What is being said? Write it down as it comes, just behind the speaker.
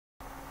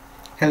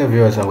Hello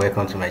viewers and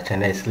welcome to my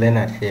channel. It's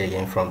Leonard here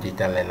again from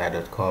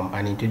digitalleonard.com,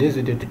 and in today's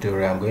video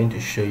tutorial I'm going to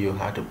show you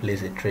how to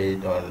place a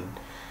trade on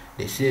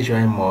the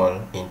CHY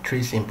Mall in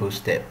 3 simple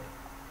steps.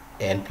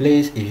 And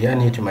please, if you are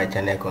new to my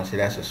channel,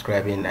 consider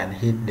subscribing and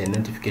hit the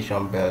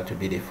notification bell to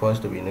be the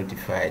first to be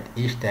notified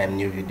each time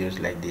new videos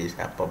like this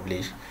are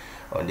published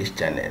on this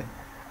channel.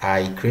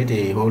 I create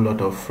a whole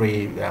lot of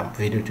free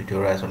video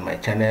tutorials on my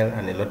channel,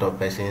 and a lot of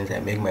persons. I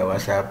make my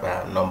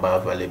WhatsApp number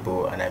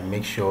available, and I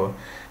make sure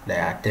that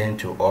I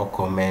attend to all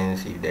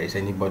comments if there is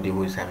anybody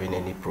who is having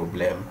any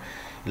problem.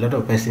 A lot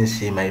of persons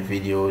see my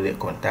video, they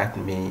contact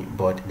me,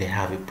 but they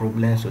have a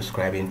problem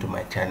subscribing to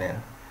my channel.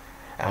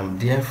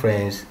 Dear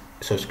friends,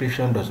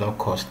 subscription does not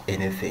cost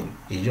anything.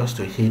 It's just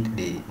to hit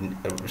the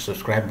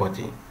subscribe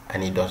button,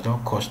 and it does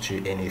not cost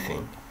you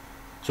anything.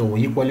 So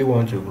we equally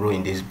want to grow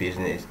in this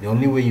business. The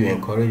only way you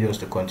encourage us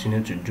to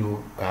continue to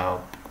do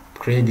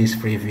create these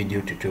free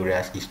video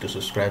tutorials is to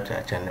subscribe to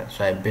our channel.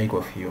 So I beg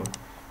of you,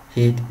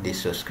 hit the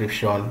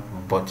subscription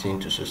button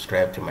to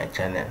subscribe to my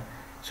channel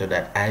so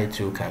that I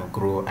too can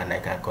grow and I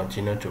can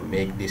continue to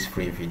make this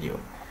free video.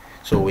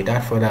 So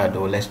without further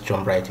ado, let's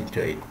jump right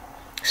into it.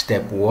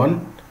 Step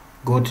 1,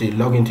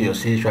 log into your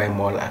CHY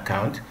Mall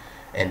account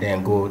and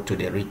then go to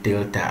the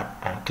retail tab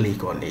and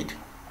click on it.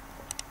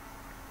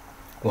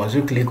 Once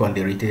you click on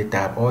the retail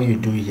tab, all you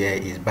do here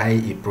is buy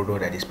a product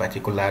that is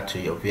particular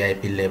to your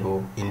VIP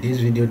level. In this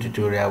video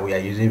tutorial we are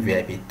using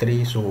VIP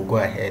 3, so we'll go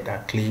ahead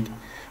and click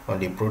on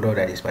the product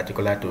that is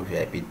particular to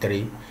VIP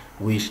 3,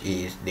 which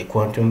is the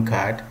quantum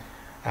card.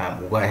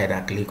 We'll go ahead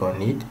and click on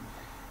it,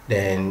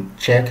 then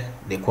check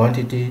the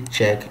quantity,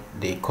 check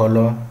the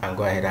color, and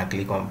go ahead and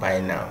click on buy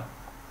now.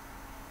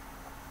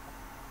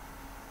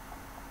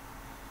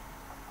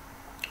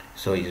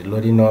 So it's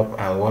loading up,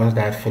 and once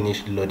that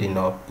finished loading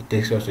up, it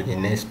takes us to the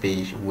next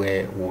page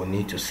where we'll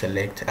need to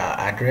select our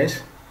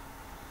address.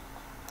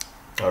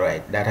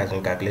 Alright, that has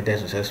been calculated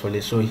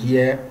successfully. So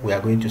here we are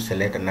going to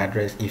select an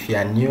address. If you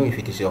are new, if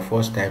it is your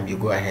first time, you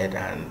go ahead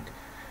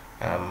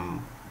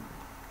and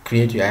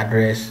create your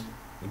address.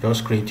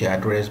 Just create your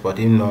address, but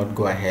if not,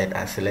 go ahead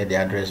and select the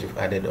address you've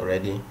added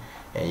already,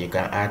 and you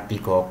can add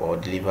pick up or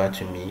deliver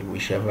to me,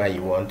 whichever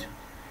you want.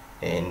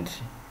 And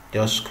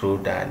just scroll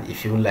down.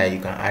 If you like, you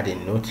can add a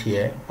note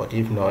here, but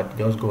if not,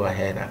 just go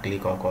ahead and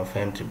click on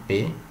confirm to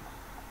pay.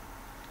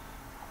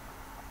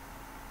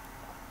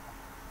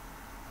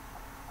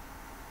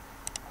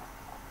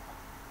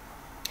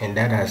 And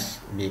that has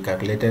been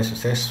calculated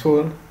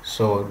successful.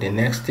 So the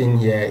next thing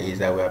here is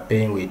that we are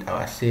paying with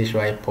our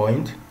CHY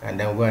point, and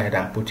then go ahead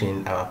and put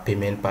in our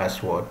payment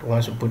password.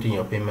 Once you put in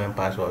your payment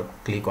password,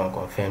 click on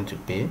confirm to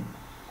pay,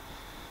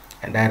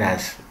 and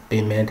that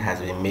payment has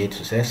been made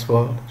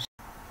successful.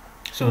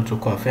 So to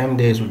confirm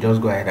this, we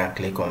just go ahead and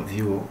click on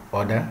view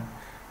order.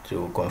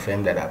 To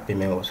confirm that our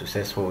payment was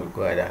successful, we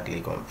go ahead and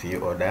click on view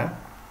order,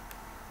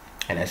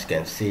 and as you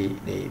can see,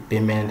 the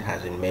payment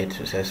has been made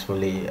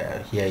successfully.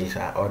 Here is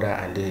our order,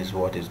 and this is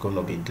what is going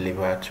to be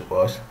delivered to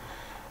us.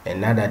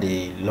 And now that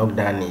the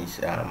lockdown is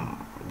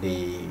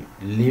the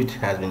lift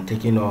has been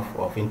taken off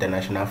of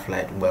international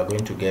flight, we are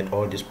going to get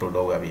all this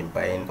product we have been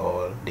buying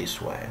all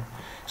this while.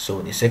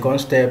 So the second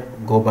step,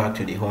 go back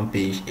to the home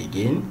page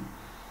again.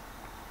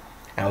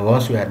 And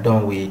once we are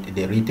done with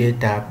the retail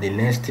tab, the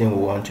next thing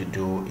we want to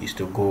do is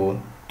to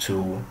go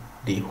to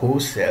the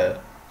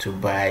wholesale to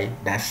buy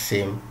that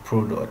same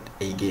product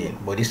again,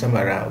 but this time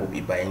around we'll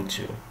be buying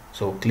 2.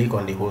 So click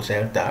on the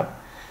wholesale tab,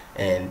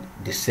 and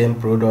the same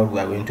product we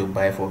are going to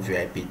buy for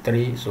VIP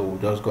 3, so we'll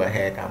just go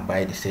ahead and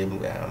buy the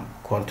same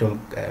quantum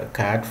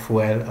card,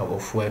 fuel or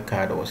fuel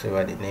card or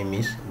whatever the name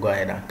is. Go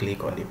ahead and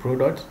click on the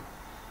product,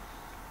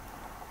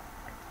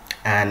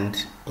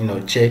 and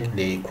check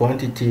the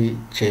quantity,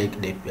 check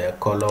the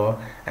color,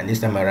 and this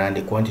time around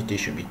the quantity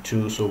should be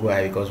 2. So go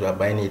ahead, because we are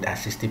buying it at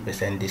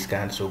 60%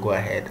 discount, so go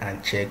ahead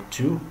and check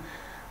 2.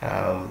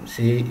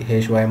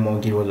 CHY Mall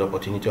give us the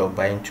opportunity of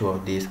buying 2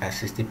 of these at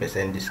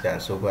 60%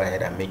 discount, so go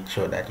ahead and make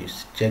sure that you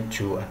check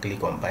 2 and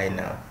click on buy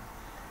now.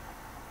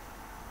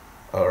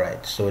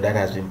 Alright, so that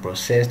has been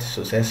processed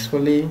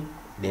successfully.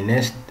 The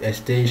next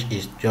stage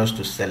is just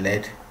to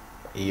select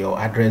your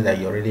address that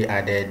you already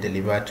added,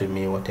 deliver to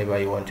me, whatever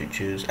you want to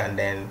choose, and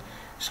then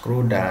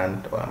scroll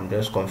down,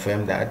 just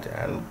confirm that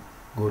and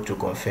go to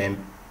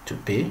confirm to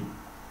pay.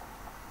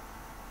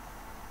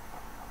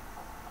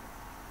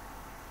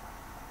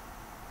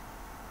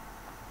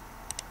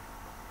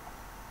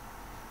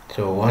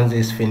 So once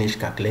this finished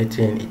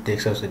calculating, it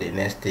takes us to the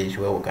next stage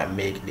where we can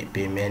make the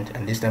payment,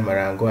 and this time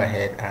around go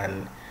ahead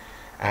and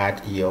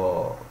add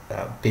your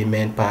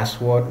payment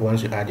password.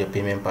 Once you add your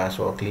payment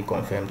password, click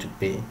confirm to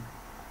pay,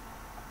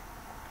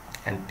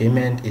 and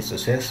payment is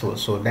successful.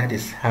 So that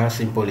is how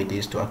simple it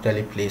is to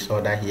actually place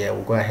order here.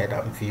 We'll go ahead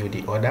and view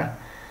the order.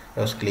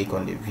 Just click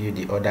on the view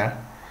the order,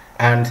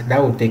 and that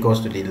will take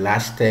us to the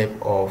last step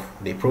of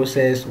the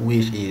process,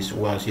 which is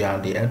once you are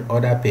on the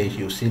order page,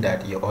 you see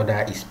that your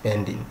order is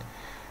pending,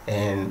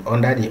 and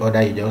under the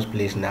order you just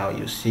place now,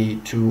 you see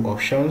 2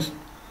 options,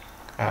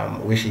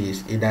 which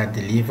is either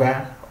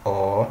deliver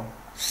or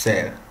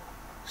sell.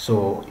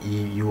 So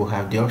you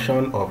have the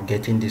option of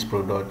getting this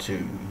product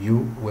to you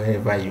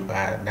wherever you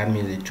are. That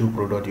means the two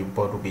products you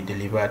bought will be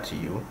delivered to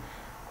you,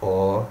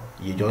 or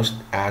you just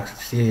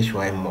ask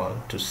CHY Mall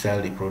to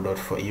sell the product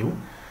for you.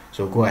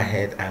 So go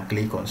ahead and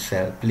click on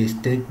sell. Please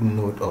take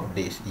note of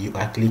this. You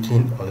are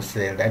clicking on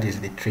sell. That is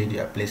the trade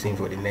you are placing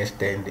for the next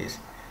 10 days.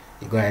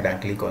 You go ahead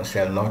and click on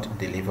sell, not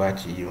deliver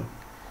to you.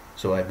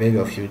 So I beg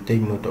of you,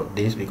 take note of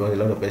this, because a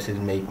lot of persons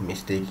make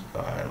mistake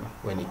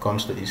when it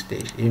comes to this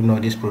stage. If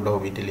not, this product will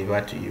be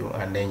delivered to you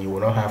and then you will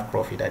not have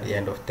profit at the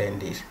end of 10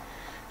 days.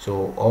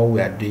 So all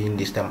we are doing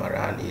this time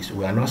around is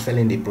we are not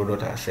selling the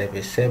product ourselves,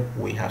 except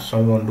we have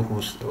someone who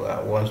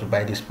wants to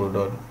buy this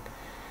product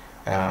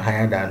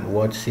higher than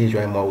what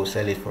CHY Mall will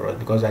sell it for us,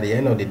 because at the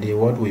end of the day,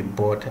 what we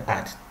bought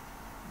at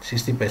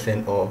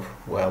 60% off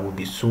will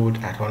be sold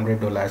at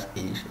 $100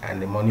 each,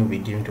 and the money will be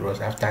given to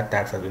us after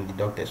tax has been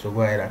deducted. So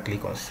go ahead and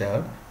click on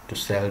sell to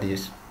sell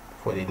this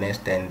for the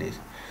next 10 days.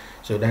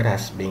 So that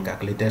has been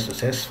calculated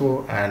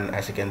successful, and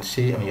as you can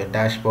see on your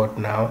dashboard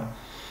now,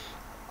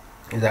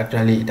 it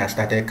has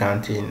started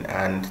counting,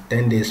 and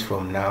 10 days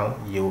from now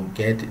you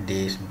get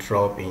this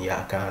drop in your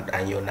account,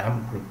 and you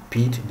now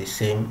repeat the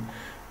same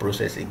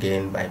process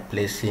again by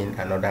placing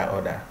another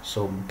order.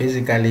 So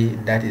basically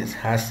that is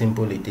how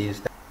simple it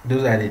is.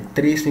 Those are the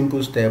 3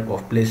 simple steps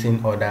of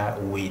placing order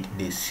with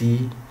the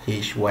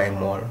CHY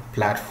Mall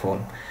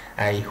platform.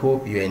 I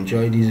hope you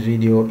enjoyed this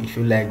video. If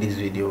you like this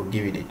video,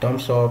 give it a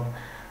thumbs up.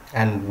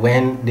 And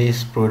when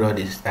this product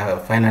is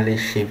finally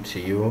shipped to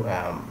you,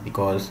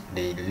 because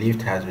the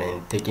lift has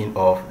been taken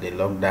off the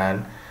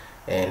lockdown,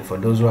 and for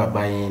those who are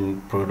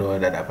buying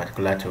products that are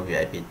particular to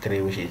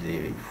VIP3, which is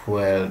the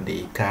fuel,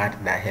 the card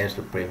that helps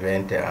to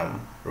prevent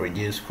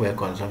reduce fuel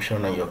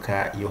consumption on your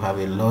car, you have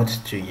a lot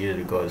to use,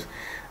 because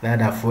now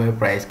that fuel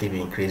price keep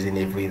increasing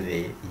every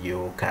day,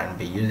 you can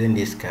be using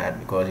this card,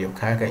 because your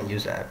car can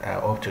use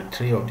up to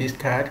 3 of this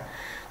card.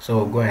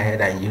 So go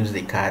ahead and use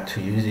the card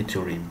to use it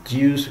to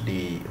reduce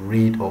the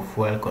rate of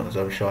fuel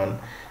consumption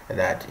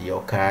that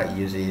your car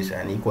uses,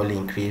 and equally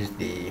increase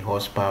the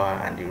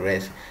horsepower and the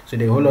rest. So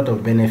there are a whole lot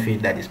of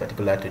benefit that is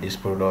particular to this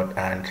product,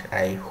 and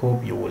I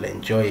hope you will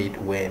enjoy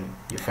it when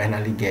you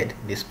finally get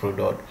this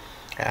product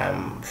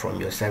from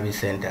your service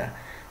center.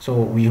 So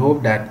we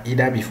hope that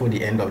either before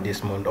the end of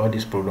this month, all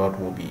this product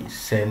will be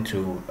sent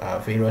to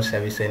various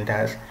service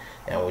centers,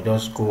 and we'll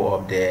just go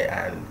up there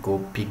and go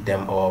pick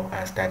them up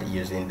and start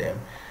using them.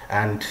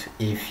 And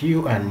if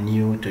you are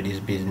new to this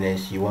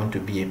business, you want to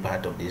be a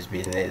part of this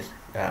business,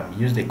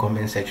 use the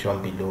comment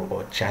section below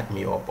or chat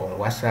me up on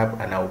WhatsApp,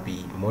 and I'll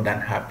be more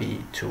than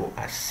happy to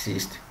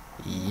assist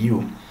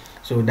you.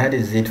 So that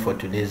is it for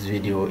today's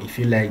video. If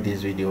you like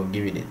this video,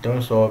 give it a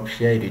thumbs up,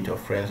 share it with your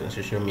friends on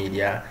social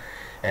media,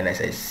 and as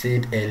I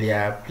said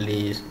earlier,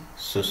 please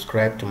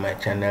subscribe to my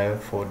channel,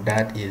 for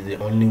that is the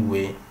only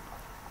way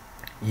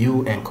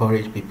you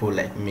encourage people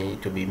like me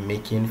to be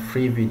making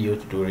free video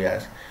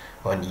tutorials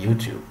on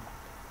YouTube.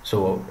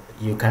 So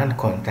you can't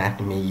contact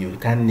me, you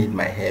can't need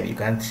my help, you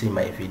can't see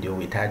my video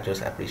without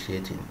just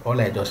appreciating. All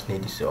I just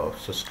need is your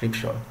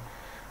subscription.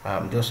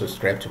 Just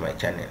subscribe to my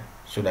channel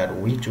so that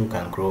we too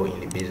can grow in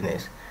the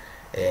business.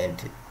 And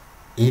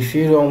if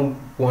you don't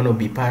want to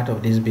be part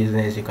of this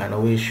business, you can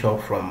always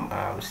shop from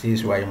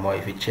CHY Mall.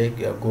 If you check,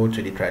 go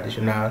to the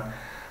traditional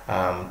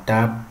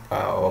tab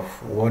of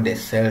what they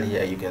sell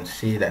here, you can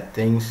see that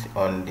things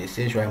on the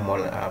CHY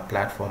Mall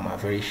platform are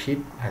very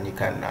cheap, and you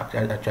can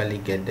actually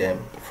get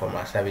them from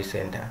our service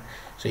center.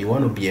 So you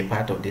want to be a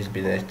part of this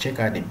business, check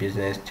out the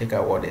business, check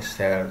out what they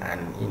sell,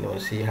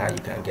 and see how you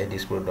can get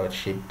this product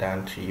shipped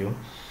down to you.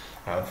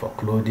 For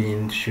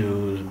clothing,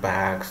 shoes,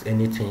 bags,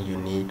 anything you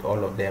need,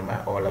 all of them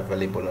are all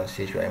available on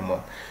CHY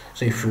Mall.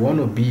 So if you want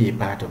to be a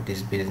part of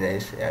this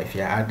business, if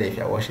you're out there, if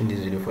you're watching this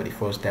video for the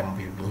first time,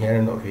 you've been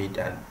hearing of it,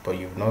 but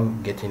you've not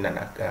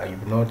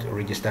you've not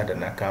registered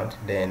an account,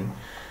 then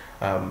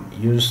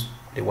use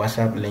the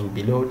WhatsApp link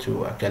below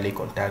to actually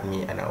contact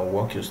me, and I'll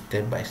walk you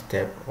step by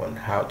step on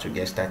how to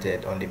get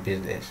started on the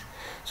business.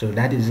 So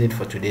that is it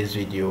for today's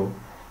video.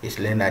 It's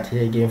Leonard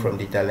here again from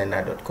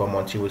therapeutic.com.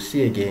 Until we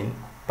see again,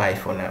 bye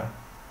for now.